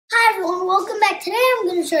Hi everyone, welcome back. Today I'm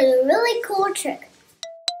going to show you a really cool trick.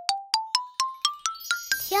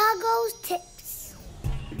 Tiago's tips.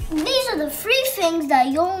 These are the 3 things that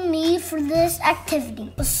you'll need for this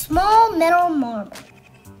activity. A small metal marble,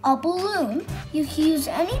 a balloon, you can use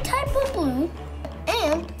any type of balloon,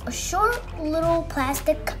 and a short little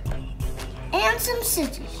plastic cup, and some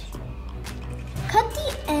scissors. Cut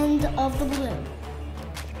the end of the balloon.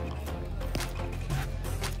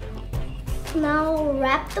 Now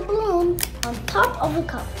wrap the balloon on top of the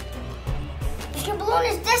cup. If your balloon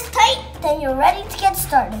is this tight, then you're ready to get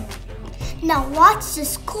started. Now watch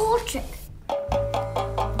this cool trick.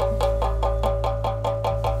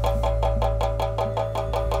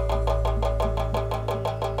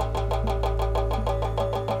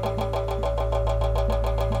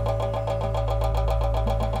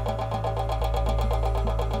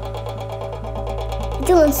 You're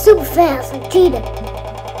doing super fast like Tiago.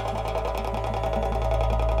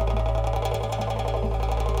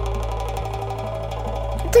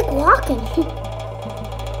 It's like walking,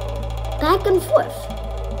 back and forth.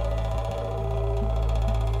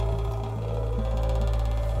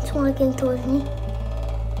 It's walking towards me.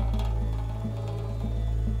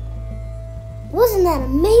 Wasn't that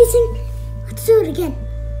amazing? Let's do it again.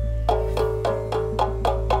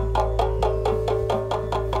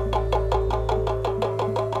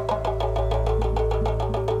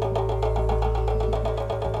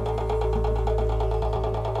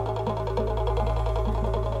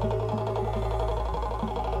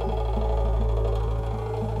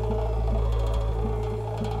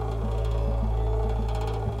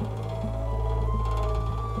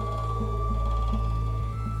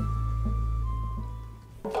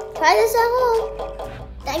 Try this at home.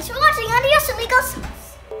 Thanks for watching. Adios, amigos.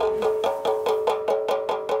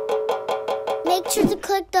 Make sure to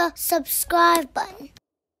click the subscribe button.